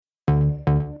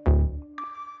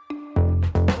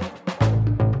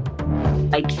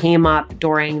I came up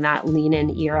during that lean-in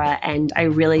era, and I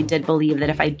really did believe that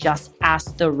if I just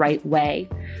asked the right way,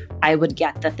 I would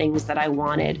get the things that I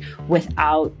wanted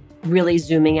without really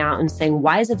zooming out and saying,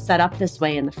 why is it set up this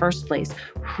way in the first place?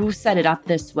 Who set it up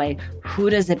this way? Who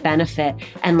does it benefit?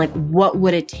 And like, what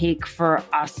would it take for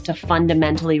us to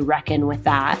fundamentally reckon with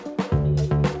that?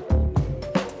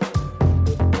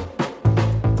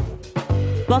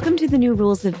 Welcome to the New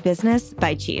Rules of Business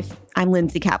by Chief. I'm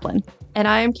Lindsay Kaplan. And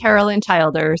I am Carolyn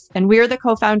Childers, and we're the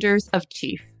co-founders of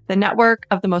Chief, the network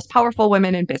of the most powerful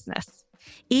women in business.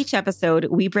 Each episode,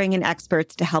 we bring in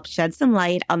experts to help shed some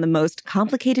light on the most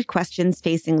complicated questions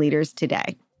facing leaders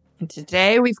today. And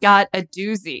today we've got a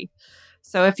doozy.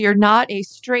 So if you're not a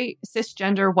straight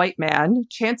cisgender white man,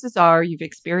 chances are you've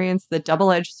experienced the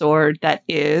double-edged sword that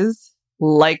is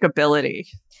likability.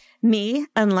 Me,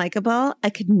 unlikable? I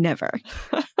could never.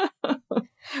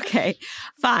 Okay,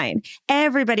 fine.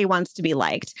 Everybody wants to be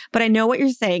liked, but I know what you're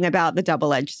saying about the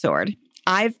double-edged sword.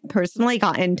 I've personally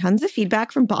gotten tons of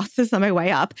feedback from bosses on my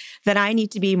way up that I need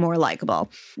to be more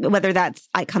likable, whether that's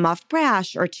I come off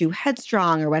brash or too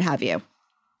headstrong or what have you.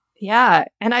 Yeah,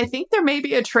 and I think there may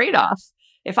be a trade-off.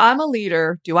 If I'm a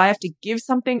leader, do I have to give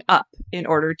something up in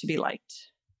order to be liked?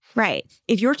 Right.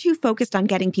 If you're too focused on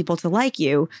getting people to like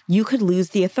you, you could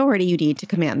lose the authority you need to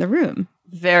command the room.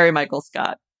 Very Michael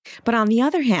Scott. But on the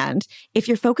other hand, if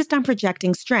you're focused on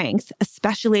projecting strength,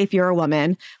 especially if you're a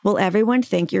woman, will everyone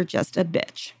think you're just a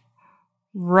bitch?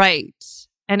 Right.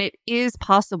 And it is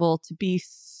possible to be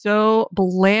so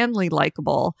blandly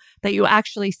likable that you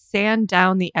actually sand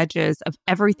down the edges of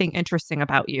everything interesting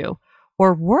about you,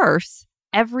 or worse,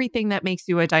 everything that makes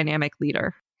you a dynamic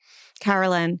leader.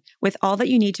 Carolyn, with all that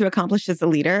you need to accomplish as a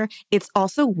leader, it's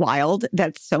also wild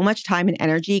that so much time and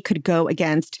energy could go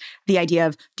against the idea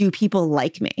of, do people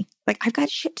like me? Like, I've got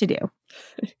shit to do.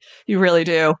 You really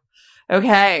do.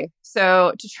 Okay,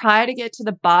 so to try to get to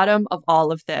the bottom of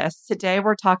all of this, today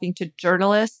we're talking to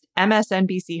journalist,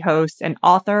 MSNBC host, and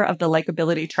author of The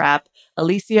Likeability Trap,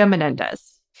 Alicia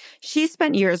Menendez. She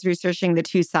spent years researching the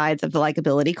two sides of the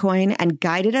likability coin and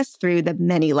guided us through the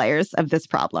many layers of this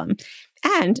problem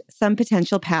and some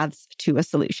potential paths to a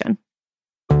solution.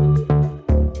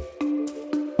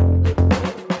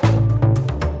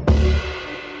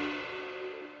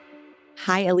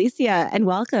 Hi, Alicia, and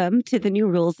welcome to the New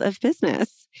Rules of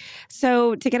Business.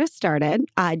 So to get us started,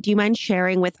 do you mind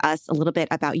sharing with us a little bit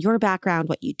about your background,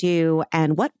 what you do,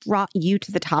 and what brought you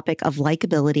to the topic of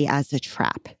likability as a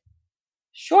trap?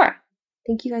 Sure.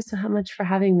 Thank you guys so much for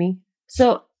having me.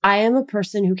 So I am a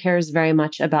person who cares very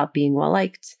much about being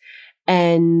well-liked.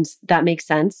 And that makes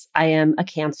sense. I am a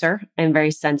Cancer. I'm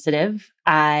very sensitive.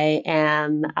 I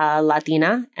am a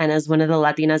Latina. And as one of the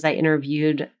Latinas I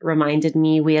interviewed reminded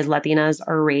me, we as Latinas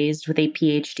are raised with a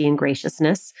PhD in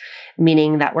graciousness,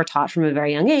 meaning that we're taught from a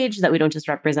very young age that we don't just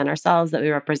represent ourselves, that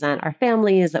we represent our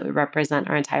families, that we represent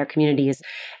our entire communities.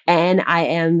 And I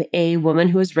am a woman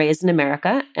who was raised in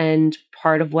America. And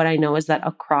part of what I know is that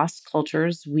across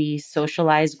cultures, we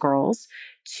socialize girls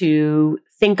to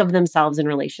think of themselves in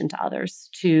relation to others,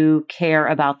 to care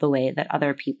about the way that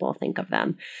other people think of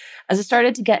them. As I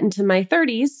started to get into my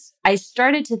 30s, I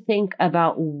started to think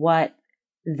about what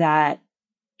that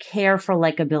care for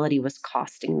likability was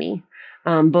costing me,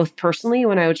 both personally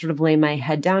when I would sort of lay my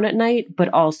head down at night, but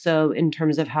also in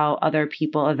terms of how other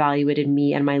people evaluated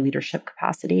me and my leadership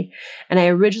capacity. And I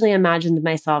originally imagined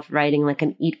myself writing like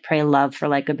an eat, pray, love for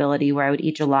likability, where I would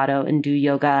eat gelato and do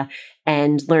yoga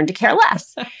and learn to care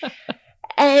less.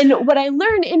 And what I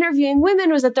learned interviewing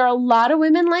women was that there are a lot of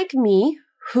women like me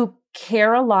who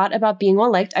care a lot about being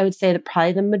well-liked. I would say that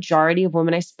probably the majority of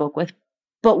women I spoke with.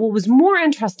 But what was more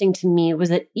interesting to me was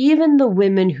that even the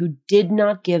women who did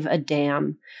not give a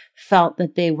damn felt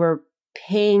that they were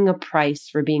paying a price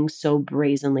for being so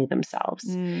brazenly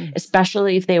themselves,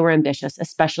 especially if they were ambitious,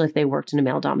 especially if they worked in a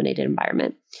male-dominated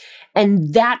environment.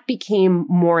 And that became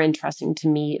more interesting to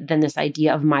me than this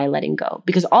idea of my letting go.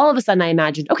 Because all of a sudden I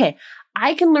imagined, okay,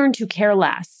 I can learn to care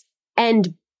less.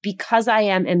 And because I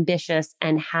am ambitious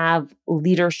and have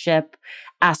leadership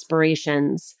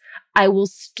aspirations, I will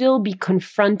still be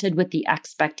confronted with the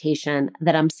expectation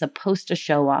that I'm supposed to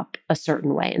show up a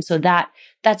certain way. And so that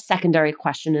secondary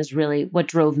question is really what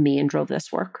drove me and drove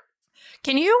this work.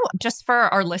 Can you, just for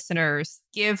our listeners,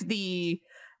 give the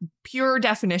pure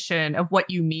definition of what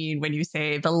you mean when you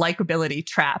say the likability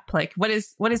trap? Like, what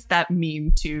does that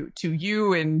mean to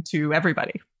you and to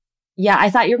everybody? Yeah, I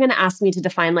thought you were going to ask me to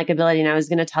define likability, and I was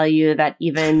going to tell you that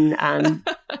even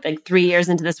like 3 years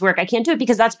into this work, I can't do it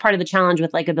because that's part of the challenge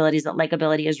with likability is that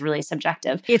likability is really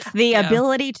subjective. It's the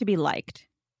ability to be liked.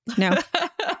 No,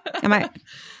 am I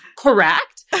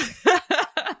correct?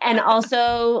 And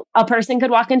also a person could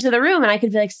walk into the room and I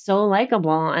could be like, so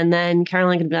likable. And then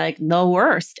Caroline could be like, the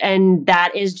worst. And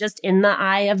that is just in the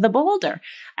eye of the beholder.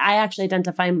 I actually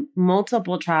identify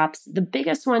multiple traps. The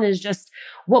biggest one is just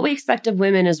what we expect of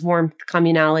women is warmth,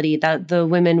 communality, that the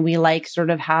women we like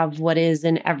sort of have what is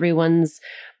in everyone's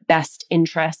best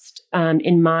interest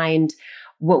in mind.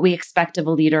 What we expect of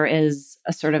a leader is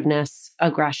assertiveness,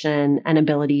 aggression, and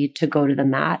ability to go to the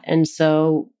mat. And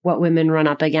so what women run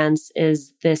up against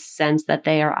is this sense that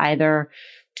they are either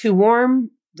too warm,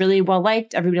 really well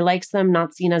liked, everybody likes them,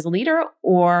 not seen as a leader,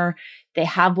 or they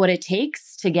have what it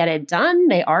takes to get it done.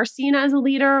 They are seen as a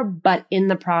leader, but in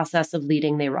the process of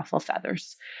leading, they ruffle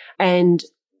feathers. And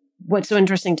what's so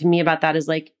interesting to me about that is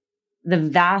like the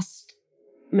vast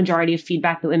majority of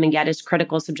feedback that women get is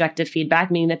critical, subjective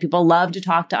feedback, meaning that people love to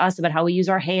talk to us about how we use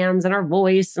our hands and our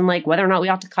voice and like whether or not we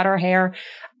ought to cut our hair.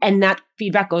 And that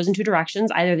feedback goes in two directions,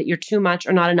 either that you're too much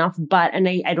or not enough. But, and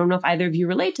I don't know if either of you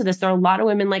relate to this, there are a lot of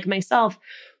women like myself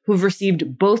who've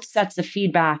received both sets of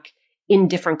feedback in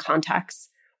different contexts,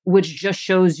 which just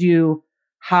shows you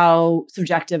how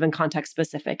subjective and context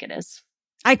specific it is.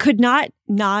 I could not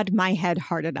nod my head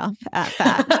hard enough at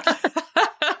that.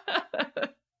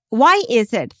 Why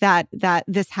is it that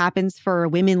this happens for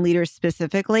women leaders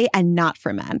specifically and not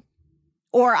for men?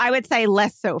 Or I would say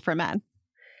less so for men.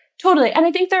 Totally. And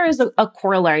I think there is a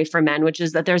corollary for men, which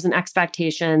is that there's an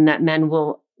expectation that men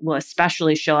will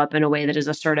especially show up in a way that is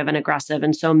assertive and aggressive.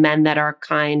 And so men that are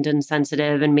kind and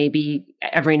sensitive and maybe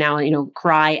every now and,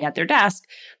 cry at their desk,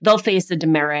 they'll face a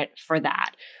demerit for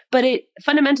that. But it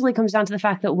fundamentally comes down to the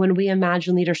fact that when we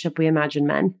imagine leadership, we imagine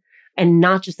men. And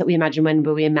not just that we imagine men,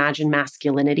 but we imagine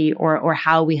masculinity or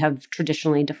how we have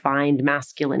traditionally defined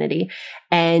masculinity.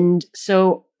 And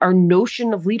so our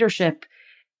notion of leadership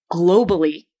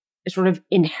globally is sort of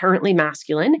inherently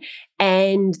masculine.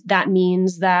 And that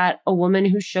means that a woman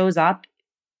who shows up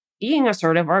being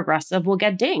assertive or aggressive will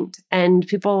get dinged. And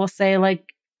people will say like,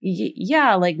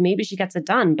 yeah, like maybe she gets it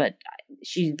done, but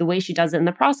the way she does it in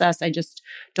the process, I just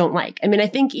don't like. I mean, I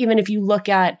think even if you look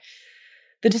at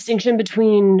the distinction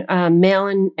between male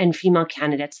and female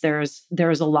candidates,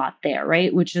 there's a lot there,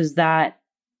 right? Which is that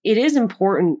it is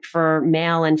important for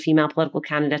male and female political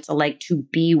candidates alike to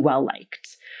be well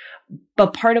liked.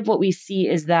 But part of what we see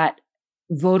is that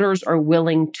voters are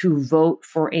willing to vote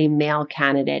for a male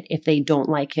candidate if they don't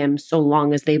like him, so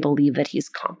long as they believe that he's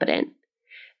competent.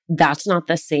 That's not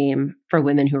the same for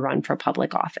women who run for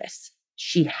public office.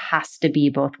 She has to be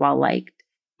both well liked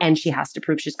and she has to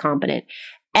prove she's competent.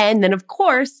 And then, of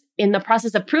course, in the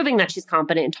process of proving that she's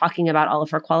competent and talking about all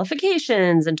of her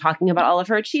qualifications and talking about all of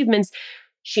her achievements,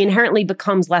 she inherently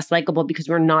becomes less likable because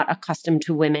we're not accustomed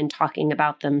to women talking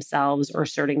about themselves or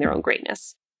asserting their own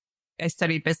greatness. I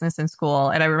studied business in school,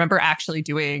 and I remember actually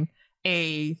doing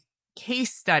a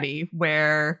case study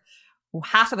where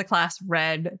half of the class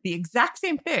read the exact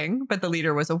same thing, but the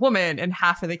leader was a woman, and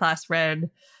half of the class read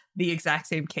the exact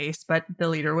same case, but the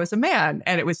leader was a man.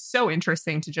 And it was so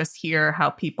interesting to just hear how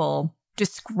people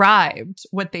described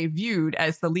what they viewed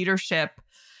as the leadership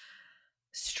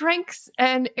strengths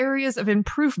and areas of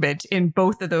improvement in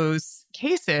both of those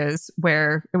cases,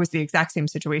 where it was the exact same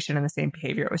situation and the same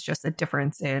behavior. It was just a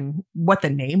difference in what the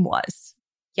name was.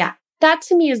 Yeah. That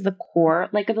to me is the core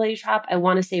likability trap. I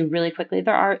want to say really quickly,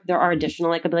 there are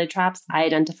additional likability traps. I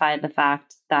identified the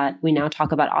fact that we now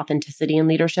talk about authenticity in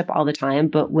leadership all the time,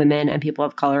 but women and people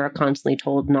of color are constantly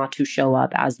told not to show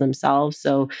up as themselves.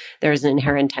 So there's an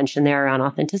inherent tension there around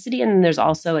authenticity. And there's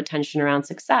also a tension around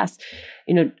success.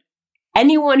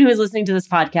 Anyone who is listening to this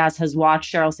podcast has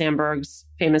watched Sheryl Sandberg's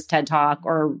famous TED Talk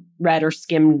or read or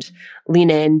skimmed Lean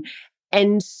In.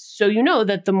 And so you know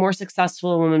that the more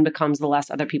successful a woman becomes, the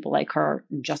less other people like her,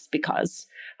 just because.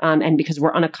 And because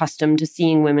we're unaccustomed to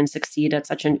seeing women succeed at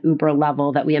such an uber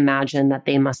level that we imagine that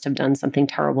they must have done something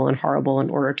terrible and horrible in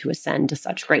order to ascend to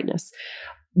such greatness.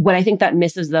 What I think that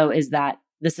misses, though, is that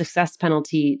the success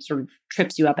penalty sort of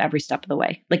trips you up every step of the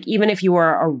way. Like even if you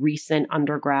are a recent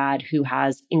undergrad who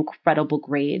has incredible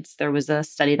grades, there was a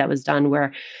study that was done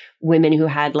where women who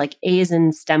had like A's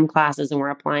in STEM classes and were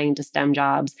applying to STEM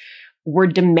jobs were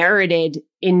demerited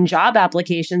in job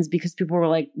applications because people were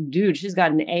like, dude, she's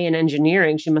got an A in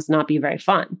engineering. She must not be very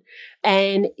fun.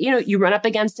 And, you run up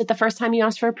against it the first time you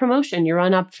ask for a promotion. You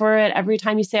run up for it every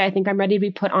time you say, I think I'm ready to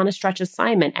be put on a stretch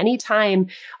assignment. Anytime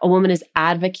a woman is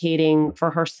advocating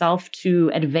for herself to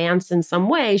advance in some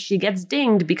way, she gets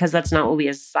dinged because that's not what we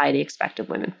as a society expect of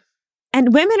women.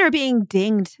 And women are being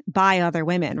dinged by other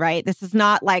women, right? This is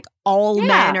not like all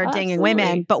men are dinging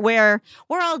women, but we're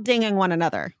all dinging one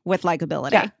another with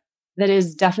likability. Yeah, that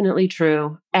is definitely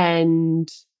true.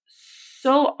 And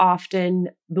so often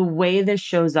the way this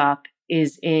shows up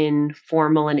is in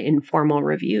formal and informal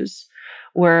reviews,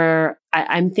 where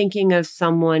I'm thinking of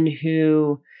someone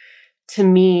who, to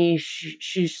me,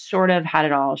 she sort of had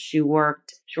it all. She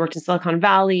worked in Silicon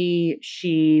Valley.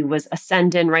 She was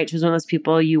ascendant, right? She was one of those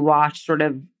people you watch sort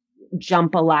of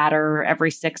jump a ladder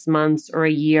every 6 months or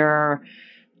a year,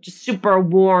 just super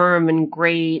warm and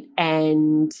great.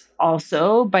 And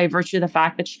also, by virtue of the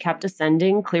fact that she kept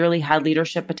ascending, clearly had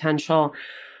leadership potential.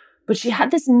 But she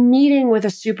had this meeting with a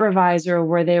supervisor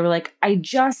where they were like, I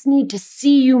just need to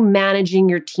see you managing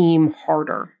your team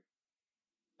harder.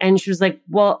 And she was like,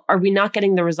 well, are we not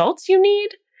getting the results you need?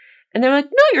 And they're like,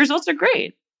 no, your results are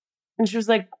great. And she was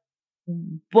like,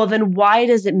 well, then why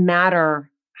does it matter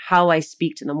how I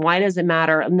speak to them? Why does it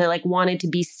matter? And they like wanted to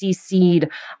be CC'd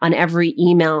on every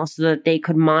email so that they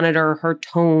could monitor her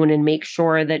tone and make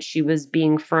sure that she was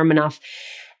being firm enough.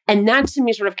 And that to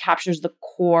me sort of captures the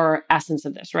core essence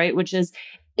of this, right? Which is,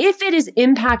 if it is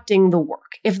impacting the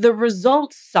work, if the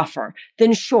results suffer,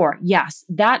 then sure, yes,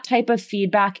 that type of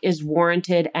feedback is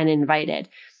warranted and invited.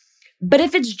 But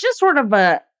if it's just sort of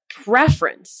a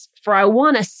preference for, I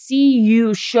want to see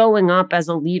you showing up as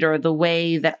a leader the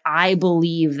way that I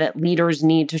believe that leaders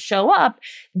need to show up,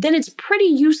 then it's pretty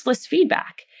useless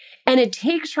feedback. And it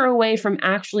takes her away from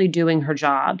actually doing her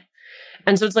job.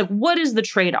 And so it's like, what is the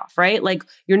trade-off, right? Like,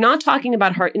 you're not talking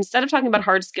about hard, instead of talking about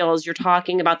hard skills, you're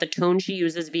talking about the tone she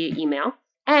uses via email.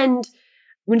 And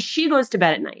when she goes to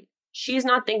bed at night, she's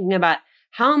not thinking about,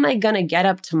 how am I going to get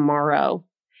up tomorrow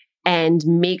and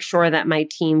make sure that my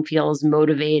team feels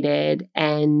motivated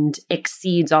and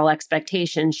exceeds all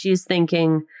expectations? She's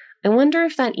thinking, I wonder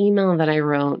if that email that I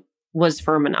wrote was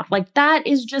firm enough. Like, that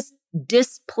is just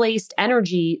displaced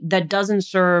energy that doesn't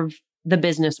serve the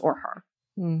business or her.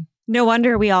 No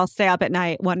wonder we all stay up at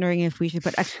night wondering if we should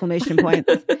put exclamation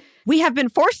points. We have been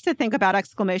forced to think about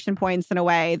exclamation points in a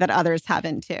way that others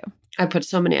haven't too. I put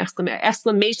so many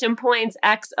exclamation points,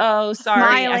 XO,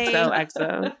 sorry, Smiley.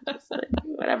 XO.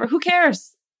 Whatever. Who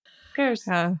cares? Who cares?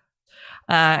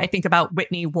 I think about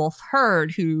Whitney Wolfe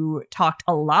Herd, who talked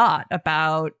a lot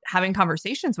about having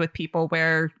conversations with people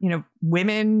where, you know,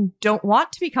 women don't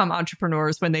want to become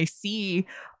entrepreneurs when they see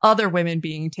other women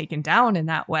being taken down in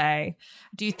that way.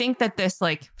 Do you think that this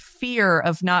like fear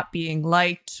of not being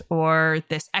liked or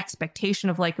this expectation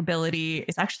of likability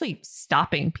is actually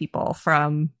stopping people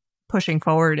from pushing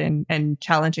forward and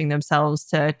challenging themselves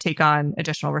to take on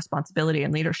additional responsibility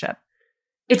and leadership?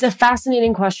 It's a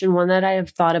fascinating question, one that I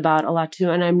have thought about a lot too,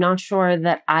 and I'm not sure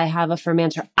that I have a firm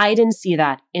answer. I didn't see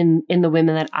that in the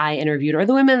women that I interviewed or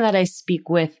the women that I speak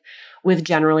with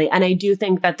generally. And I do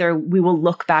think that we will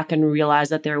look back and realize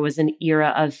that there was an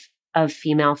era of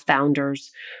female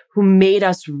founders who made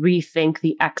us rethink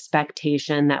the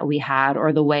expectation that we had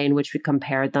or the way in which we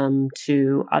compared them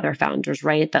to other founders,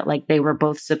 right? That like they were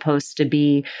both supposed to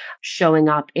be showing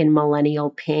up in millennial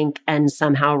pink and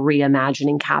somehow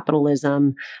reimagining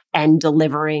capitalism and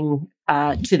delivering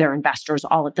to their investors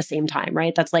all at the same time,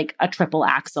 right? That's like a triple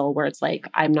axle where it's like,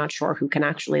 I'm not sure who can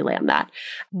actually land that.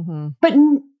 Mm-hmm. But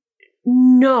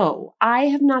no, I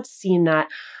have not seen that.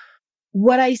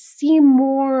 What I see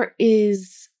more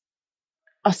is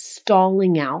a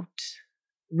stalling out,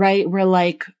 right? Where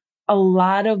like a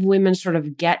lot of women sort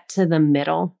of get to the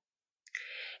middle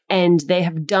and they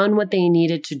have done what they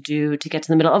needed to do to get to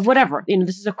the middle of whatever. You know,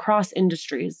 this is across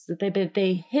industries.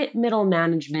 They hit middle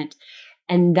management,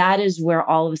 and that is where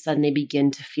all of a sudden they begin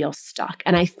to feel stuck.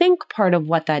 And I think part of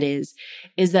what that is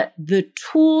that the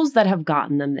tools that have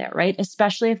gotten them there, right?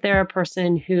 Especially if they're a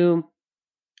person who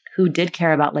did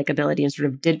care about likability and sort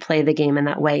of did play the game in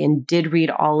that way and did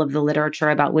read all of the literature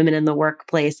about women in the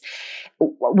workplace.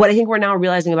 What I think we're now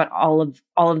realizing about all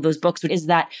of those books is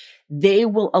that they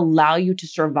will allow you to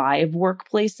survive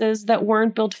workplaces that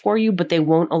weren't built for you, but they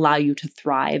won't allow you to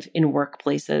thrive in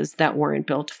workplaces that weren't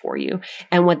built for you.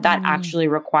 And what that actually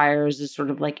requires is sort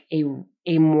of like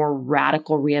a more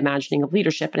radical reimagining of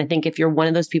leadership. And I think if you're one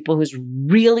of those people who's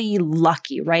really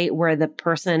lucky, right, where the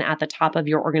person at the top of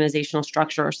your organizational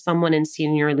structure or someone in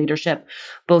senior leadership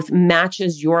both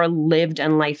matches your lived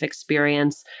and life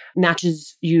experience,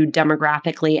 matches you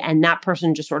demographically, and that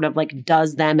person just sort of like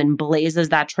does them and blazes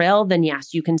that trail, then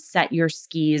yes, you can set your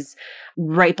skis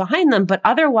right behind them. But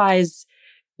otherwise,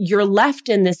 you're left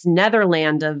in this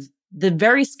netherland of the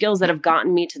very skills that have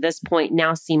gotten me to this point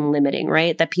now seem limiting,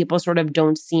 right? That people sort of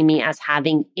don't see me as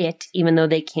having it, even though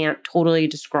they can't totally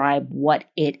describe what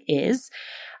it is.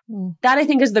 That I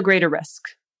think is the greater risk.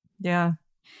 Yeah.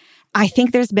 I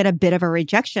think there's been a bit of a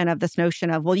rejection of this notion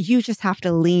of, well, you just have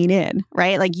to lean in,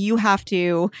 right? Like you have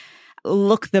to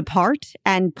look the part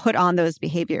and put on those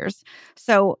behaviors.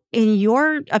 So in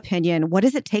your opinion, what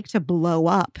does it take to blow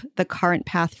up the current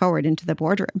path forward into the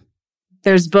boardroom?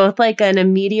 There's both like an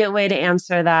immediate way to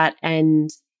answer that.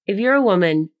 And if you're a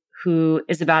woman who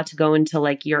is about to go into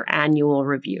like your annual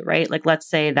review, right? Like, let's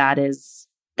say that is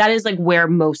like where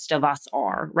most of us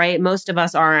are, right? Most of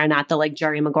us aren't at the like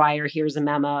Jerry Maguire, here's a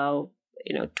memo,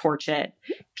 torch it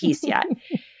piece yet.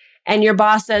 And your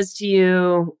boss says to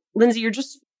you, Lindsay,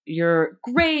 you're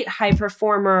great, high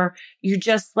performer. You're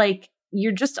just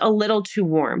a little too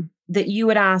warm. That you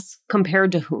would ask,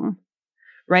 compared to whom?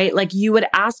 Right? Like you would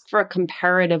ask for a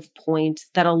comparative point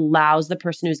that allows the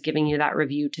person who's giving you that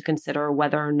review to consider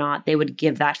whether or not they would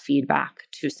give that feedback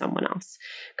to someone else.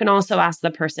 You can also ask the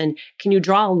person, can you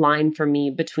draw a line for me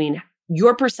between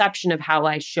your perception of how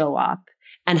I show up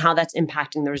and how that's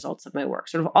impacting the results of my work?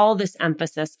 Sort of all this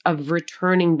emphasis of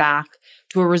returning back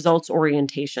to a results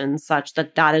orientation such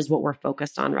that that is what we're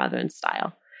focused on rather than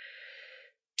style.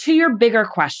 To your bigger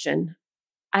question,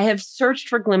 I have searched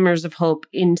for glimmers of hope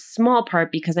in small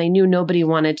part because I knew nobody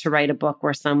wanted to write a book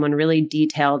where someone really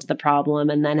detailed the problem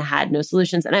and then had no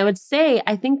solutions. And I would say,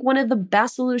 I think one of the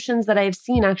best solutions that I've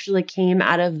seen actually came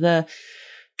out of the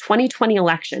 2020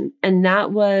 election. And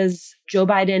that was Joe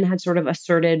Biden had sort of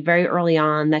asserted very early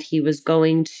on that he was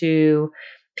going to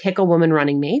pick a woman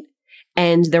running mate.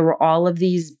 And there were all of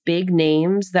these big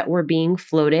names that were being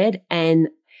floated. And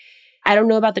I don't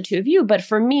know about the two of you, but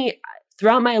for me,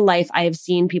 throughout my life, I have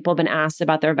seen people been asked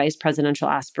about their vice presidential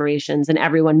aspirations, and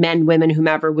everyone, men, women,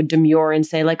 whomever, would demur and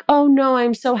say like, oh no,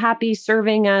 I'm so happy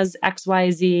serving as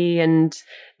XYZ and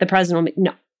the president will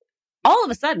no. All of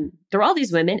a sudden, there are all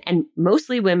these women, and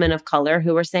mostly women of color,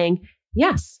 who are saying,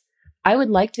 yes, I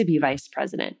would like to be vice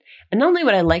president. And not only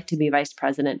would I like to be vice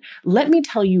president, let me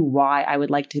tell you why I would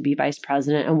like to be vice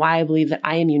president and why I believe that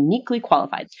I am uniquely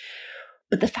qualified.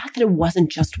 But the fact that it wasn't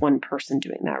just one person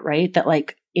doing that, right? That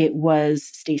like it was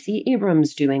Stacey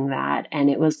Abrams doing that and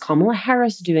it was Kamala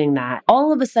Harris doing that,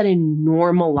 all of a sudden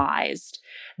normalized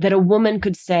that a woman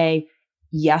could say,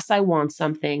 yes, I want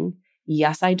something.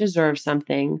 Yes, I deserve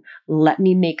something. Let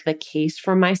me make the case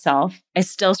for myself. I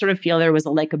still sort of feel there was a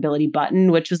likability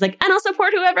button, which was like, and I'll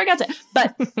support whoever gets it.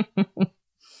 But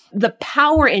the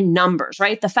power in numbers,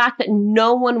 right? The fact that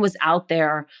no one was out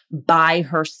there by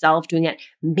herself doing it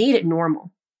made it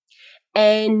normal.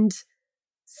 And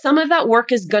some of that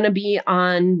work is going to be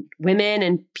on women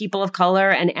and people of color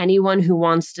and anyone who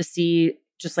wants to see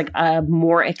just like a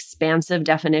more expansive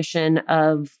definition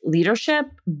of leadership.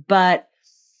 But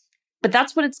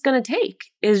that's what it's going to take,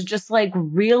 is just like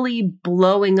really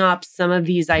blowing up some of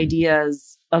these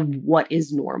ideas of what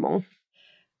is normal.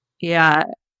 Yeah.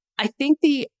 I think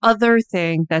the other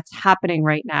thing that's happening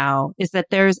right now is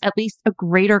that there's at least a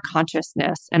greater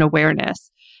consciousness and awareness,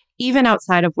 even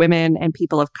outside of women and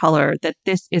people of color, that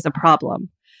this is a problem.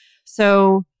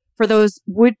 So for those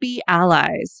would-be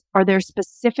allies, are there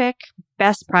specific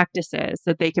best practices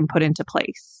that they can put into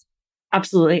place?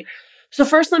 Absolutely. So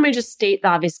first, let me just state the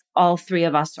obvious. All three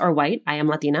of us are white. I am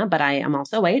Latina, but I am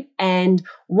also white. And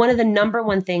one of the number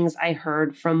one things I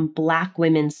heard from Black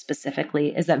women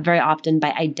specifically is that very often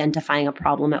by identifying a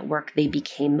problem at work, they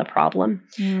became the problem.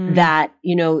 That,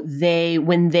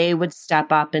 when they would step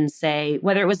up and say,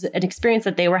 whether it was an experience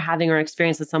that they were having or an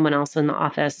experience that someone else in the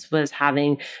office was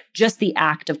having, just the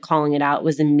act of calling it out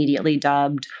was immediately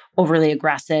dubbed overly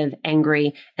aggressive,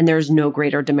 angry, and there's no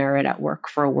greater demerit at work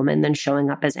for a woman than showing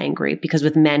up as angry. Because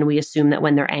with men, we assume that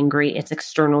when they're angry, it's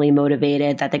externally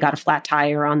motivated, that they got a flat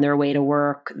tire on their way to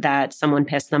work, that someone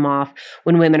pissed them off.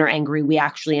 When women are angry, we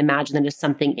actually imagine that it's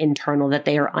something internal, that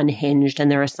they are unhinged and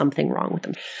there is something wrong with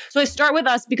them. So I start with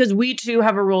us because we too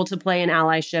have a role to play in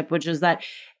allyship, which is that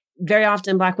very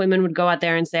often Black women would go out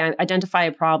there and say, identify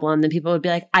a problem. Then people would be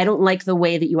like, I don't like the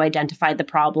way that you identified the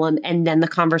problem. And then the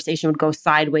conversation would go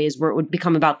sideways where it would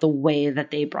become about the way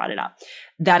that they brought it up.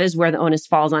 That is where the onus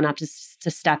falls on us to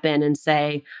step in and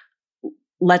say,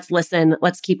 let's listen.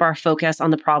 Let's keep our focus on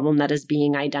the problem that is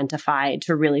being identified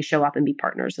to really show up and be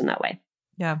partners in that way.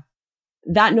 Yeah.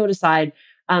 That note aside,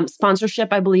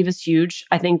 sponsorship, I believe, is huge.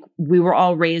 I think we were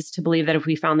all raised to believe that if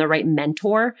we found the right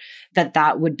mentor,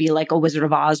 that would be like a Wizard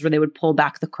of Oz where they would pull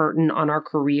back the curtain on our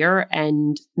career.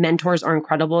 And mentors are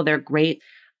incredible. They're great.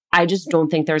 I just don't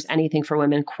think there's anything for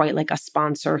women quite like a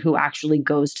sponsor who actually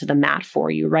goes to the mat for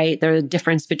you, right? There's a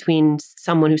difference between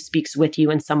someone who speaks with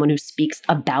you and someone who speaks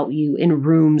about you in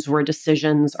rooms where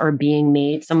decisions are being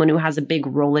made, someone who has a big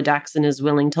Rolodex and is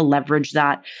willing to leverage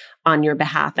that on your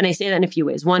behalf. And I say that in a few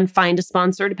ways. One, find a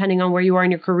sponsor depending on where you are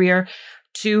in your career.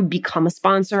 to become a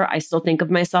sponsor. I still think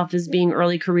of myself as being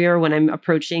early career. When I'm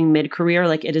approaching mid-career,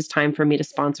 like it is time for me to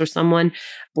sponsor someone.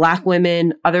 Black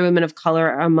women, other women of color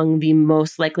are among the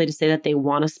most likely to say that they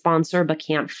want to sponsor but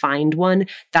can't find one.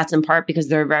 That's in part because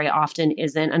there very often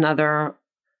isn't another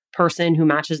person who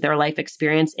matches their life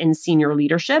experience in senior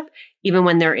leadership. Even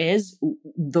when there is,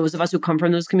 those of us who come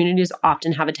from those communities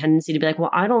often have a tendency to be like, well,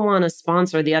 I don't want to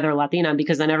sponsor the other Latina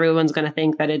because then everyone's going to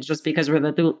think that it's just because we're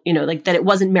the, like that it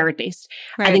wasn't merit-based.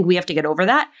 Right. I think we have to get over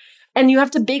that. And you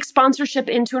have to bake sponsorship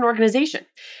into an organization.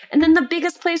 And then the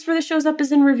biggest place where this shows up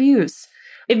is in reviews.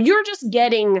 If you're just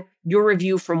getting your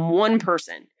review from one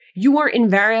person, you are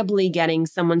invariably getting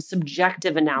someone's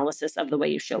subjective analysis of the way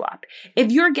you show up. If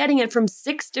you're getting it from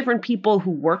 6 different people who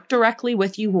work directly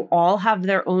with you, who all have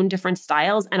their own different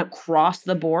styles, and across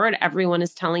the board, everyone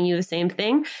is telling you the same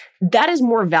thing, that is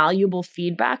more valuable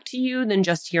feedback to you than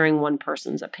just hearing one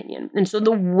person's opinion. And so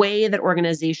the way that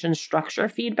organizations structure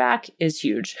feedback is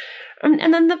huge.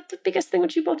 And then the biggest thing,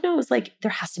 which you both know, is like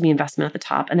there has to be investment at the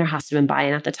top and there has to be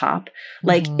buy-in at the top.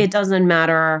 Like it doesn't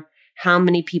matter how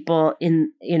many people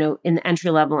in the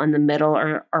entry level and the middle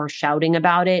are shouting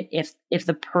about it. If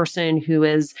the person who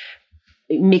is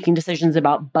making decisions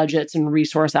about budgets and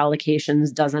resource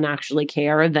allocations doesn't actually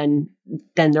care, then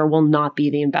there will not be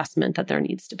the investment that there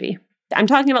needs to be. I'm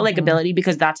talking about likability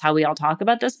because that's how we all talk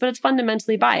about this, but it's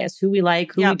fundamentally bias. Who we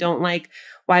like, who we don't like,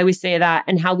 why we say that,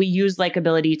 and how we use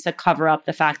likability to cover up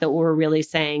the fact that what we're really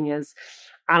saying is,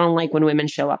 I don't like when women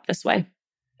show up this way.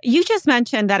 You just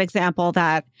mentioned that example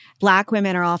that Black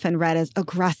women are often read as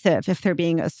aggressive if they're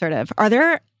being assertive. Are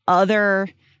there other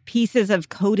pieces of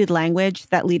coded language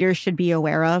that leaders should be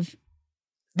aware of?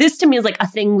 This to me is like a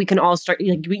thing we can all start.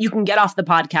 Like, you can get off the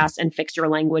podcast and fix your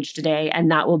language today, and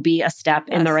that will be a step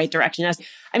in the right direction.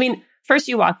 I mean, first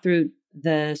you walk through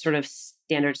the sort of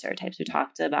standard stereotypes. We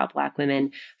talked about Black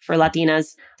women. For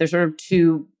Latinas, there's sort of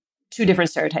two different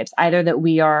stereotypes. Either that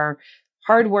we are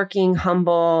hardworking,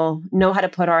 humble, know how to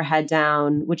put our head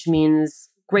down, which means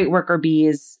great worker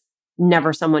bees,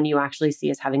 never someone you actually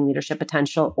see as having leadership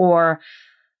potential, or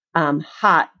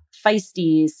hot,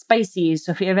 feisty, spicy,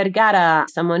 Sofia Vergara,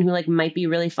 someone who like might be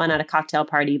really fun at a cocktail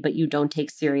party, but you don't take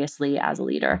seriously as a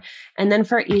leader. And then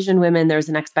for Asian women, there's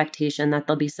an expectation that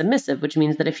they'll be submissive, which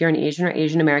means that if you're an Asian or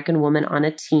Asian American woman on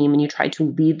a team and you try to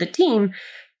lead the team,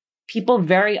 people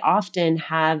very often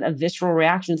have a visceral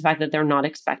reaction to the fact that they're not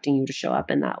expecting you to show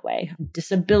up in that way.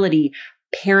 Disability,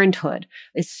 parenthood,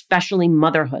 especially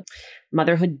motherhood.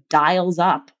 Motherhood dials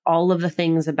up all of the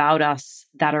things about us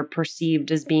that are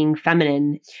perceived as being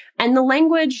feminine. And the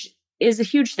language is a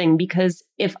huge thing because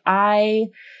if I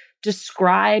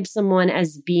describe someone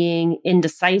as being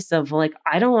indecisive, like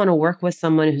I don't want to work with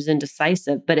someone who's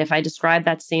indecisive. But if I describe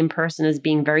that same person as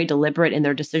being very deliberate in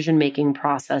their decision-making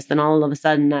process, then all of a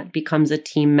sudden that becomes a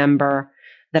team member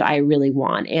that I really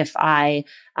want. If I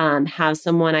have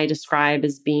someone I describe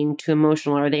as being too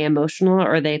emotional, are they emotional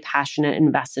or are they passionate,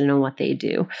 invested in what they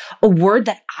do? A word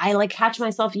that I like catch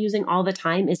myself using all the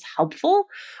time is helpful,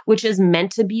 which is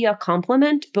meant to be a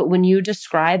compliment. But when you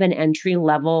describe an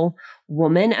entry-level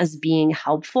woman as being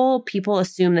helpful, people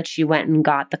assume that she went and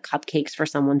got the cupcakes for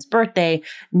someone's birthday,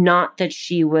 not that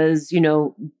she was,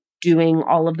 doing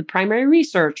all of the primary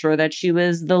research or that she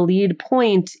was the lead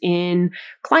point in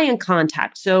client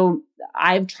contact. So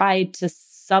I've tried to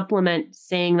supplement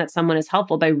saying that someone is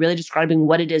helpful by really describing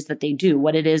what it is that they do,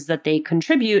 what it is that they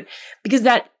contribute, because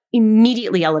that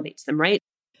immediately elevates them, right?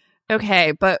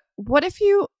 Okay, but what if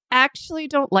you actually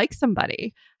don't like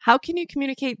somebody? How can you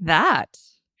communicate that?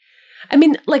 I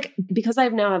mean, like, because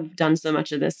I've now have done so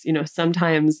much of this,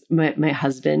 sometimes my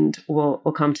husband will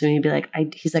come to me and be like,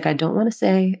 he's like, I don't want to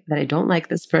say that I don't like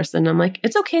this person. I'm like,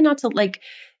 it's okay not to like,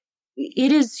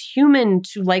 it is human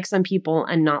to like some people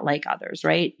and not like others,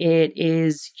 right? It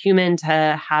is human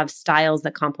to have styles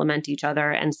that complement each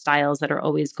other and styles that are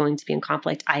always going to be in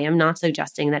conflict. I am not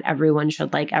suggesting that everyone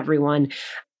should like everyone.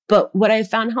 But what I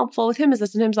found helpful with him is that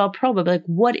sometimes I'll probe, I'll be like,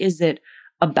 what is it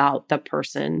about the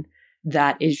person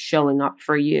that is showing up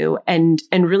for you? And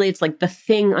really it's like the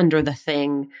thing under the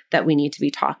thing that we need to be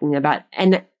talking about.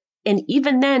 And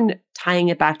even then tying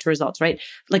it back to results, right?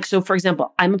 Like, so for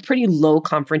example, I'm a pretty low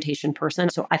confrontation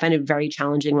person. So I find it very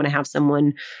challenging when I have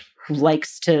someone who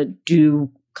likes to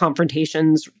do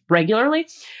confrontations regularly.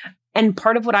 And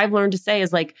part of what I've learned to say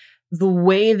is like, the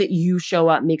way that you show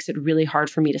up makes it really hard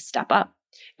for me to step up.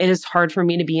 It is hard for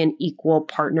me to be an equal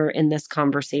partner in this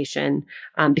conversation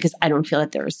because I don't feel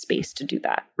that there is space to do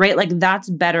that, right? Like that's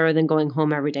better than going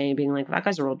home every day and being like, that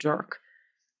guy's a real jerk.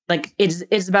 Like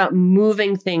it's about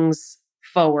moving things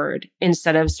forward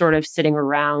instead of sort of sitting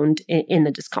around in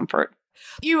the discomfort.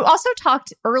 You also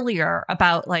talked earlier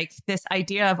about like this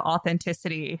idea of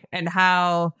authenticity and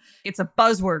how it's a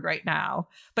buzzword right now,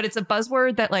 but it's a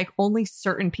buzzword that like only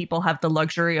certain people have the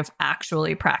luxury of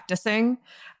actually practicing.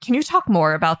 Can you talk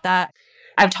more about that?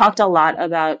 I've talked a lot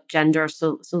about gender,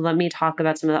 so let me talk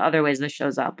about some of the other ways this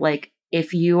shows up. Like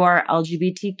if you are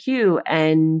LGBTQ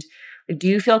and do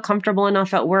you feel comfortable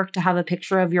enough at work to have a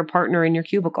picture of your partner in your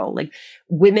cubicle? Like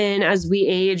women, as we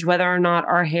age, whether or not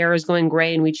our hair is going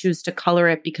gray and we choose to color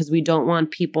it because we don't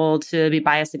want people to be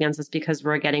biased against us because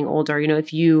we're getting older. You know,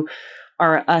 if you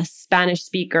are a Spanish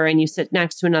speaker and you sit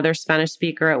next to another Spanish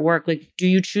speaker at work, like, do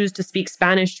you choose to speak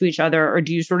Spanish to each other, or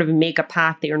do you sort of make a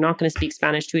pact that you're not going to speak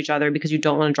Spanish to each other because you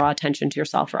don't want to draw attention to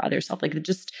yourself or other self? Like it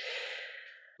just...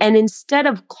 And instead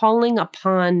of calling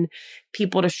upon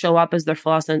people to show up as their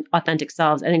full authentic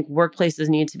selves, I think workplaces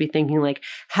need to be thinking like,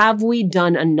 have we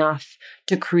done enough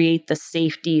to create the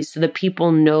safety so that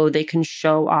people know they can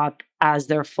show up as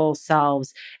their full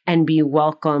selves and be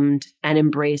welcomed and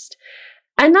embraced?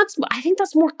 And I think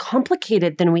that's more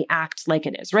complicated than we act like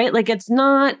it is, right? Like it's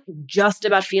not just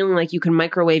about feeling like you can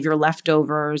microwave your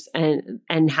leftovers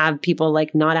and have people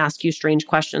like not ask you strange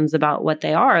questions about what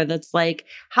they are. That's like,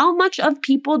 how much of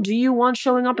people do you want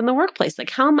showing up in the workplace? Like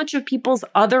how much of people's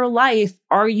other life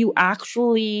are you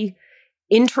actually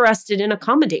interested in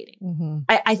accommodating? Mm-hmm.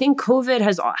 I think COVID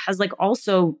has like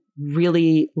also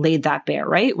really laid that bare,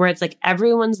 right? Where it's like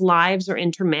everyone's lives are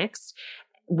intermixed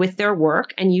with their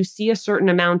work, and you see a certain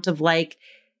amount of like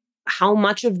how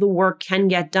much of the work can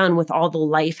get done with all the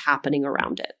life happening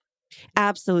around it.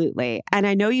 Absolutely. And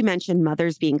I know you mentioned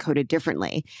mothers being coded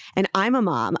differently. And I'm a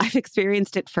mom. I've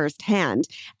experienced it firsthand.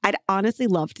 I'd honestly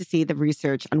love to see the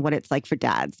research on what it's like for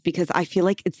dads, because I feel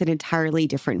like it's an entirely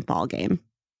different ballgame.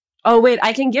 Oh, wait,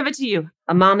 I can give it to you.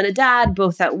 A mom and a dad,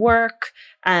 both at work,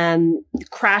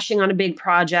 crashing on a big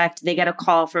project. They get a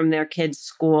call from their kid's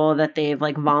school that they've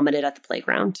like vomited at the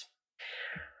playground.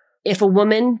 If a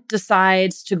woman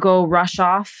decides to go rush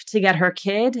off to get her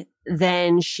kid,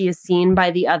 then she is seen by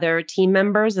the other team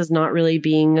members as not really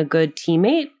being a good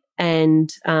teammate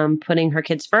and putting her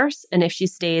kids first. And if she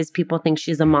stays, people think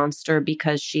she's a monster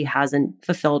because she hasn't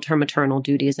fulfilled her maternal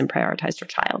duties and prioritized her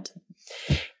child.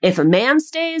 If a man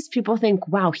stays, people think,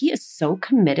 wow, he is so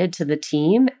committed to the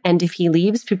team. And if he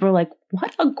leaves, people are like,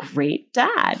 what a great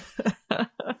dad.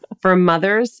 For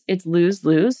mothers, it's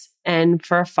lose-lose. And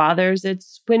for fathers,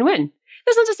 it's win-win.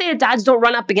 That's not to say that dads don't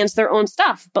run up against their own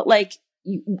stuff, but like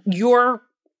your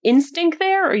instinct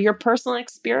there or your personal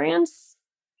experience,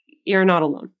 you're not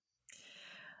alone.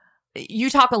 You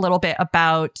talk a little bit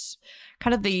about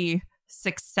kind of the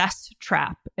success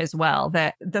trap as well,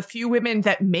 that the few women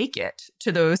that make it to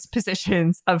those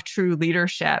positions of true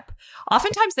leadership,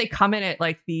 oftentimes they come in at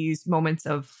like these moments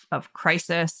of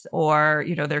crisis, or,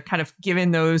 you know, they're kind of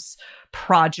given those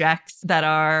projects that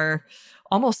are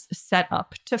almost set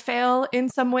up to fail in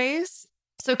some ways.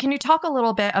 So can you talk a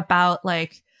little bit about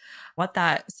like what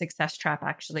that success trap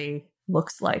actually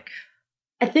looks like?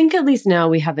 I think at least now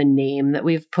we have a name that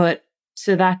we've put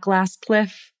to that glass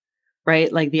cliff,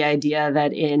 right? Like the idea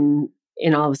that in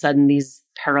all of a sudden these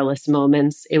perilous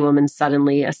moments, a woman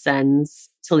suddenly ascends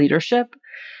to leadership.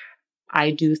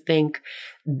 I do think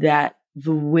that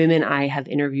the women I have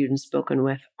interviewed and spoken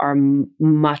with are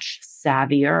much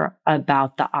savvier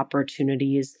about the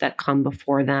opportunities that come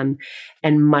before them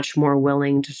and much more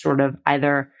willing to sort of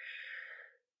either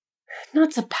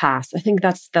not to pass. I think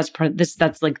that's part of this.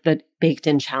 That's like the baked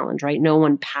in challenge, right? No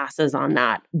one passes on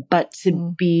that, but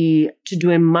to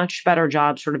do a much better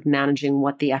job sort of managing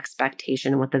what the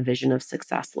expectation and what the vision of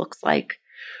success looks like,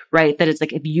 right? That it's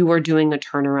like, if you are doing a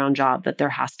turnaround job, that there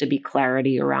has to be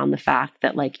clarity around the fact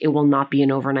that like, it will not be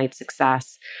an overnight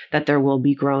success, that there will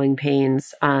be growing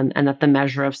pains, and that the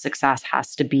measure of success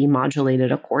has to be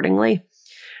modulated accordingly.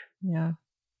 Yeah.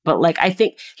 But like, I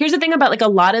think here's the thing about like a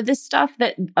lot of this stuff,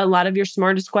 that a lot of your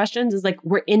smartest questions is like,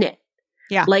 we're in it.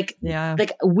 Yeah. Like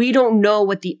we don't know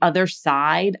what the other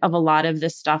side of a lot of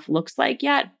this stuff looks like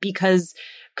yet, because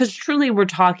truly we're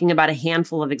talking about a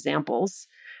handful of examples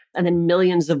and then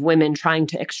millions of women trying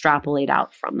to extrapolate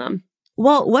out from them.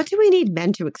 Well, what do we need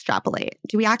men to extrapolate?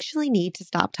 Do we actually need to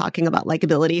stop talking about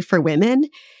likability for women?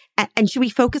 And should we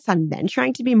focus on men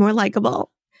trying to be more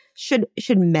likable? Should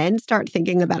men start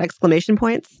thinking about exclamation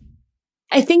points?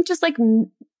 I think just like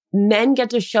men get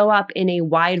to show up in a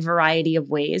wide variety of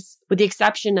ways, with the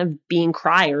exception of being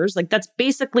criers. Like that's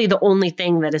basically the only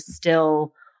thing that is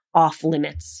still off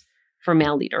limits for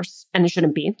male leaders. And it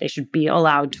shouldn't be. They should be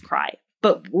allowed to cry.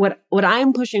 But what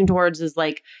I'm pushing towards is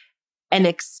like an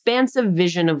expansive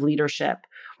vision of leadership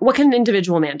what can an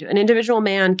individual man do? An individual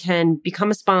man can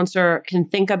become a sponsor, can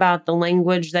think about the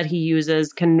language that he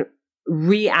uses, can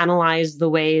reanalyze the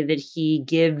way that he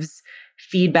gives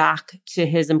feedback to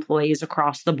his employees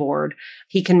across the board.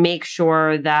 He can make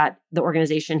sure that the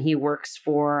organization he works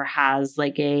for has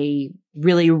like a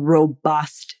really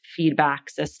robust feedback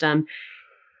system.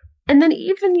 And then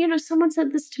even, someone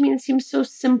said this to me and it seems so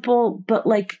simple, but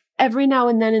like every now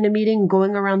and then in a meeting,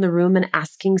 going around the room and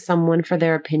asking someone for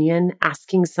their opinion,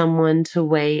 asking someone to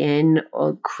weigh in,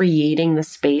 or creating the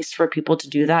space for people to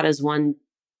do that. As one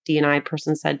D&I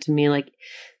person said to me, like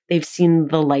they've seen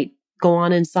the light go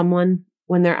on in someone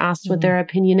when they're asked what their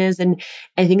opinion is. And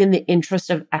I think in the interest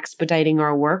of expediting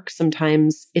our work,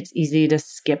 sometimes it's easy to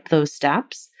skip those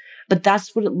steps. But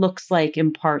that's what it looks like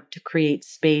in part to create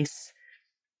space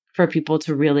for people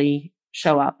to really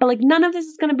show up. But like none of this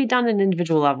is going to be done at an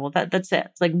individual level. That's it.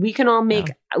 It's like we can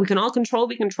all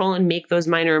control and make those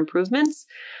minor improvements.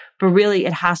 But really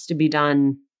it has to be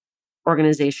done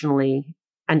organizationally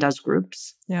and as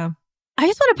groups. Yeah. I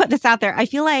just want to put this out there. I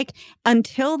feel like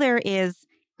until there is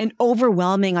an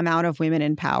overwhelming amount of women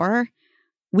in power,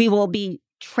 we will be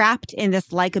trapped in this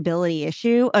likability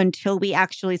issue until we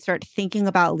actually start thinking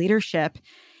about leadership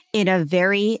in a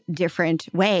very different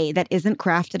way that isn't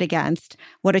crafted against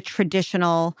what a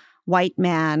traditional white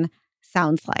man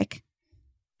sounds like.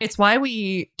 It's why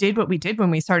we did what we did when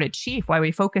we started Chief, why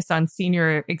we focused on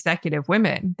senior executive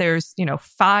women. There's,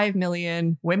 5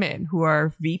 million women who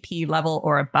are VP level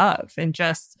or above. And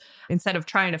just instead of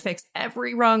trying to fix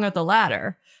every rung of the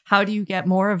ladder, how do you get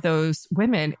more of those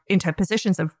women into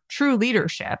positions of true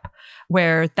leadership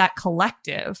where that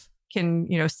collective can,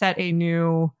 set a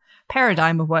new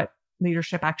paradigm of what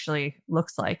leadership actually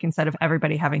looks like instead of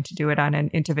everybody having to do it on an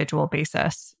individual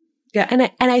basis? Yeah.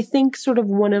 And I think sort of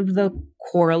one of the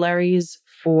corollaries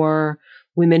for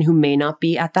women who may not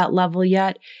be at that level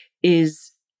yet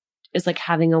is like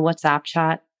having a WhatsApp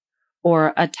chat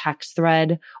or a text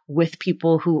thread with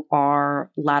people who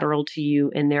are lateral to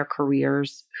you in their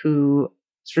careers, who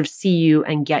sort of see you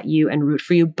and get you and root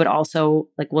for you, but also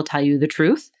like will tell you the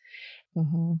truth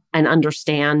and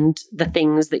understand the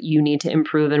things that you need to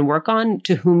improve and work on,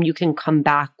 to whom you can come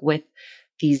back with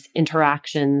these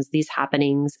interactions, these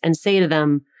happenings, and say to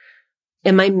them,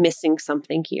 am I missing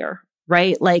something here?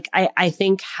 Right? Like, I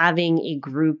think having a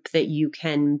group that you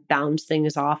can bounce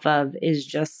things off of is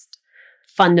just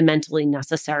fundamentally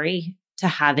necessary to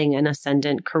having an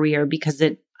ascendant career, because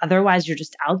otherwise you're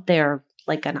just out there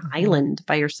like an island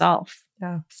by yourself.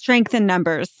 Yeah. Strength in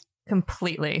numbers.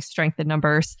 Completely strength in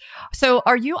numbers. So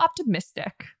are you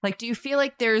optimistic? Like, do you feel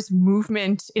like there's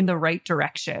movement in the right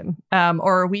direction?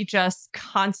 Or are we just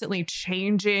constantly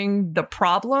changing the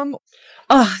problem?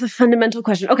 Oh, the fundamental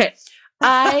question. Okay.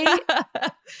 I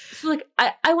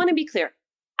want to be clear.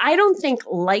 I don't think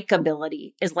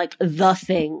likability is like the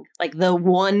thing, like the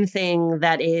one thing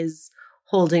that is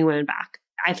holding women back.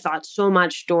 I've thought so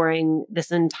much during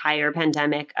this entire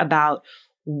pandemic about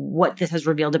what this has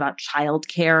revealed about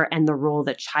childcare and the role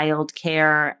that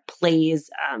childcare plays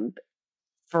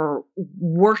for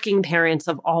working parents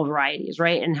of all varieties,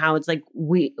 right? And how it's like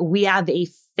we have a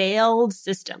failed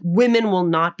system. Women will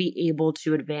not be able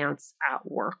to advance at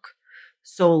work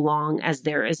so long as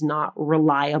there is not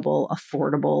reliable,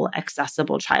 affordable,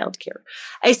 accessible childcare.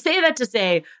 I say that to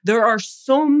say there are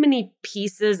so many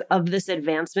pieces of this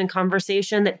advancement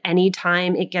conversation that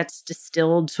anytime it gets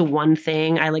distilled to one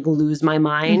thing, I like lose my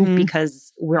mind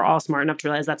because we're all smart enough to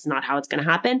realize that's not how it's going to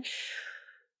happen.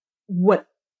 What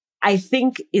I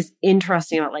think is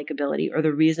interesting about likability, or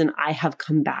the reason I have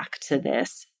come back to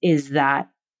this, is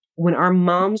that when our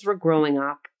moms were growing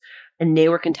up, and they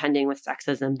were contending with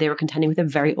sexism, they were contending with a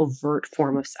very overt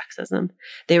form of sexism.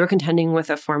 They were contending with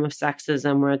a form of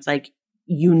sexism where it's like,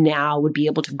 you now would be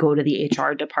able to go to the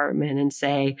HR department and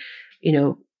say,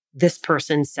 this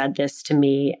person said this to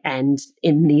me, and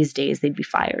in these days they'd be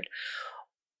fired.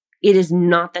 It is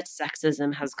not that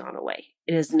sexism has gone away.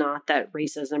 It is not that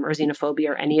racism or xenophobia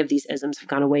or any of these isms have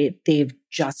gone away. They've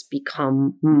just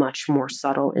become much more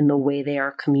subtle in the way they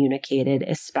are communicated,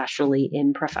 especially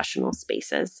in professional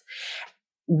spaces.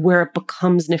 Where it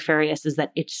becomes nefarious is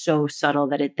that it's so subtle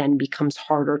that it then becomes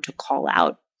harder to call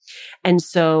out. And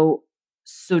so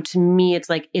to me, it's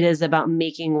like, it is about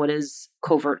making what is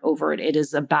covert overt. It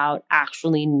is about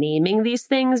actually naming these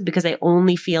things, because I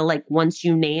only feel like once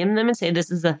you name them and say,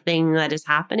 this is a thing that is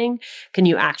happening, can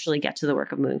you actually get to the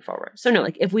work of moving forward? So no,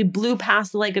 like if we blew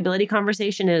past the likability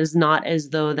conversation, it is not as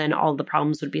though then all the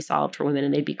problems would be solved for women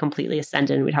and they'd be completely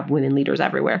ascendant and we'd have women leaders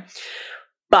everywhere.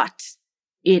 But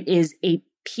it is a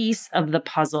piece of the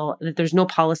puzzle that there's no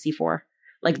policy for.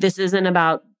 Like, this isn't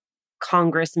about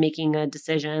Congress making a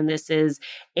decision. This is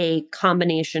a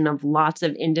combination of lots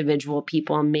of individual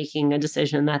people making a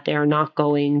decision that they're not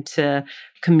going to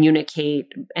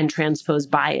communicate and transpose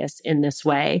bias in this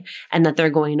way, and that they're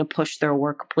going to push their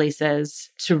workplaces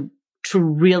to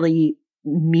really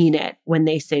mean it when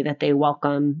they say that they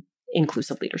welcome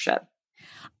inclusive leadership.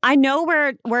 I know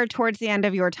we're towards the end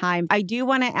of your time. I do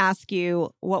want to ask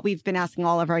you what we've been asking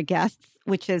all of our guests,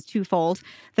 which is twofold.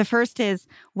 The first is,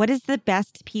 what is the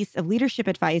best piece of leadership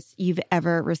advice you've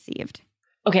ever received?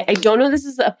 Okay, I don't know this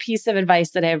is a piece of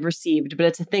advice that I have received, but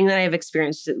it's a thing that I have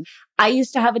experienced. I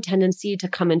used to have a tendency to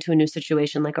come into a new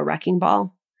situation like a wrecking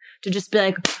ball, to just be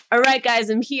like, all right, guys,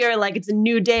 I'm here. Like, it's a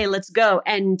new day. Let's go.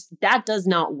 And that does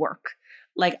not work.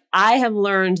 Like, I have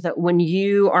learned that when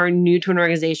you are new to an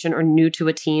organization or new to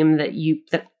a team that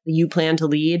you plan to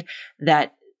lead,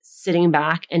 that sitting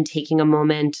back and taking a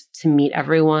moment to meet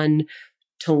everyone,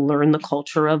 to learn the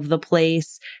culture of the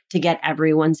place, to get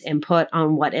everyone's input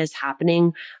on what is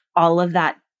happening, all of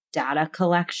that data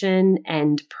collection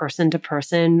and person to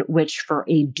person, which for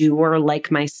a doer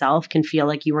like myself can feel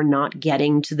like you are not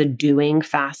getting to the doing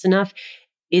fast enough,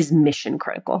 is mission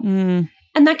critical.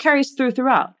 And that carries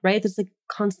throughout, right? It's like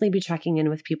constantly be checking in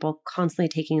with people, constantly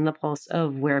taking the pulse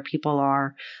of where people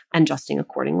are and adjusting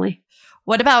accordingly.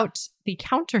 What about the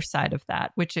counter side of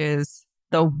that, which is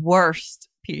the worst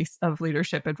piece of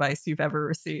leadership advice you've ever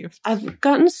received? I've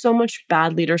gotten so much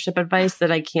bad leadership advice that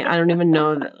I don't even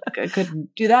know that I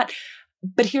could do that.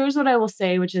 But here's what I will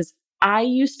say, which is I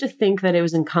used to think that it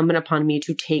was incumbent upon me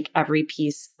to take every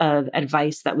piece of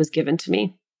advice that was given to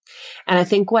me. And I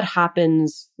think what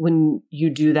happens when you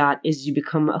do that is you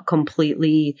become a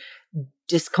completely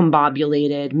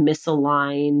discombobulated,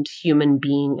 misaligned human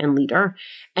being and leader.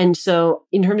 And so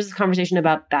in terms of the conversation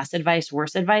about best advice,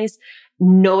 worst advice,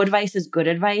 no advice is good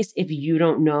advice if you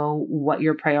don't know what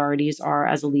your priorities are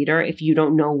as a leader, if you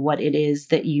don't know what it is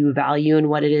that you value and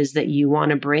what it is that you want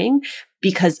to bring,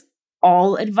 because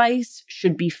all advice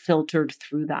should be filtered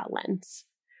through that lens.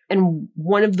 And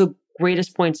one of the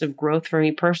greatest points of growth for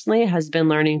me personally has been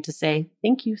learning to say,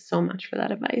 thank you so much for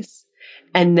that advice.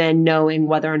 And then knowing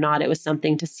whether or not it was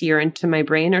something to sear into my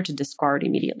brain or to discard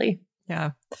immediately.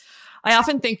 Yeah. I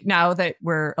often think now that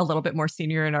we're a little bit more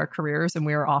senior in our careers and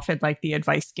we are often like the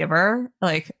advice giver,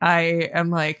 like I am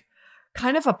like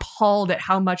kind of appalled at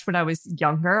how much when I was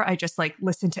younger, I just like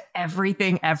listened to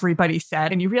everything everybody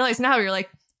said. And you realize now you're like,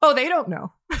 oh, they don't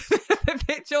know.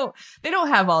 They don't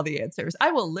have all the answers.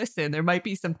 I will listen. There might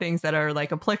be some things that are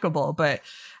like applicable, but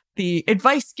the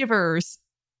advice givers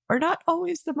are not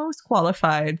always the most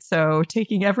qualified. So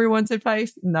taking everyone's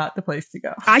advice, not the place to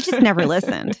go. I just never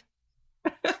listened.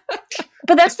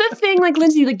 But that's the thing, like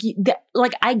Lindsay,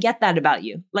 like I get that about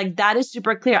you. Like that is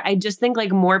super clear. I just think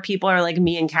like more people are like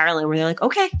me and Carolyn, where they're like,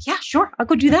 okay, yeah, sure, I'll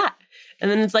go do that. And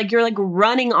then it's like you're like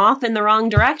running off in the wrong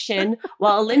direction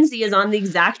while Lindsay is on the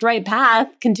exact right path,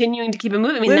 continuing to keep it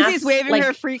moving. I mean, Lindsay's waving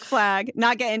her freak flag,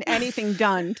 not getting anything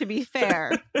done, to be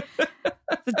fair.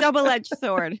 It's a double-edged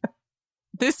sword.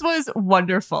 This was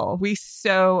wonderful. We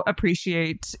so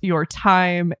appreciate your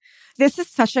time. This is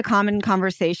such a common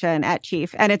conversation at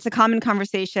Chief, and it's a common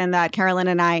conversation that Carolyn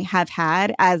and I have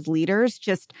had as leaders,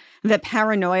 just the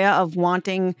paranoia of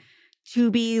wanting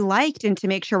to be liked and to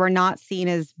make sure we're not seen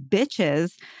as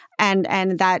bitches, and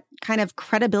that kind of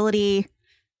credibility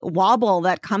wobble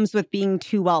that comes with being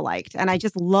too well liked. And I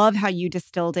just love how you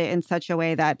distilled it in such a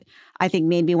way that I think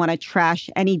made me want to trash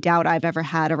any doubt I've ever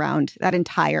had around that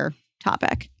entire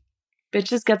topic.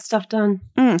 Bitches get stuff done.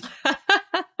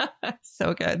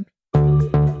 So good.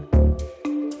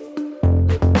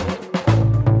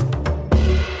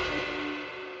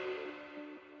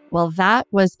 Well, that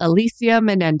was Alicia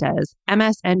Menendez,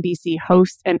 MSNBC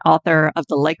host and author of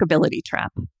The Likeability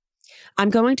Trap. I'm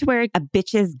going to wear a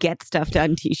bitches get stuff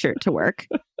done t-shirt to work.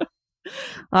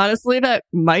 Honestly, that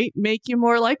might make you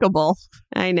more likable.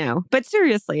 I know. But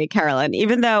seriously, Carolyn,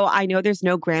 even though I know there's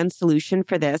no grand solution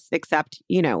for this except,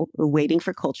 waiting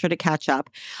for culture to catch up,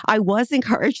 I was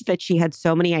encouraged that she had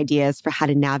so many ideas for how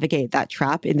to navigate that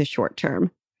trap in the short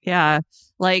term. Yeah.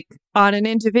 Like on an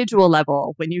individual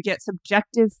level, when you get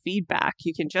subjective feedback,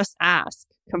 you can just ask,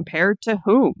 compared to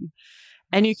whom?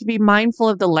 And you can be mindful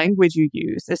of the language you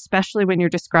use, especially when you're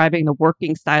describing the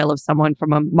working style of someone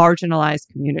from a marginalized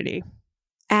community.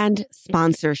 And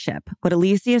sponsorship. What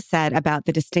Alicia said about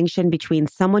the distinction between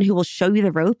someone who will show you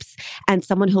the ropes and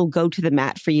someone who'll go to the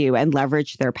mat for you and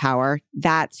leverage their power,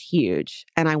 that's huge.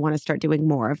 And I want to start doing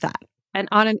more of that. And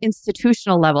on an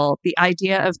institutional level, the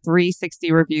idea of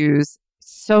 360 reviews,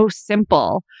 so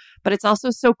simple, but it's also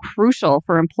so crucial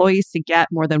for employees to get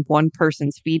more than one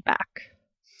person's feedback.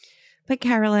 But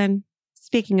Carolyn,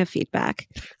 Speaking of feedback,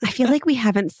 I feel like we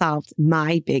haven't solved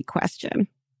my big question.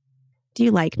 Do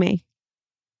you like me?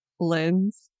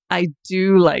 Linz, I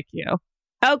do like you.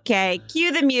 Okay,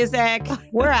 cue the music.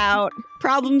 We're out.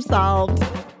 Problem solved.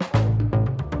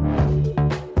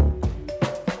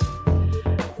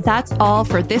 That's all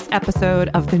for this episode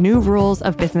of The New Rules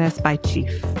of Business by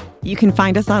Chief. You can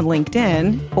find us on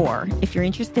LinkedIn, or if you're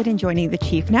interested in joining the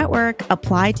Chief Network,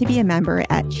 apply to be a member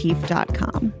at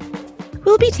chief.com.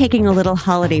 We'll be taking a little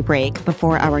holiday break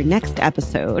before our next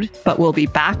episode, but we'll be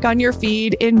back on your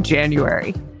feed in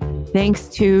January. Thanks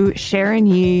to Sharon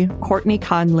Yee, Courtney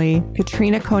Conley,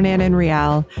 Katrina Conan and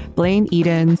Rial, Blaine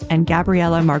Edens, and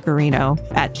Gabriella Margarino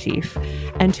at Chief.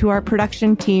 And to our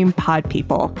production team, Pod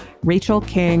People, Rachel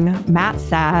King, Matt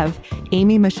Sav,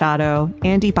 Amy Machado,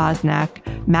 Andy Bosnack,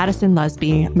 Madison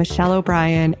Lusby, Michelle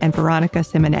O'Brien, and Veronica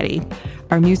Simonetti.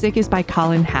 Our music is by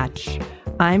Colin Hatch.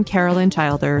 I'm Carolyn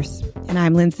Childers. And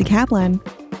I'm Lindsay Kaplan.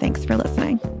 Thanks for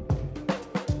listening.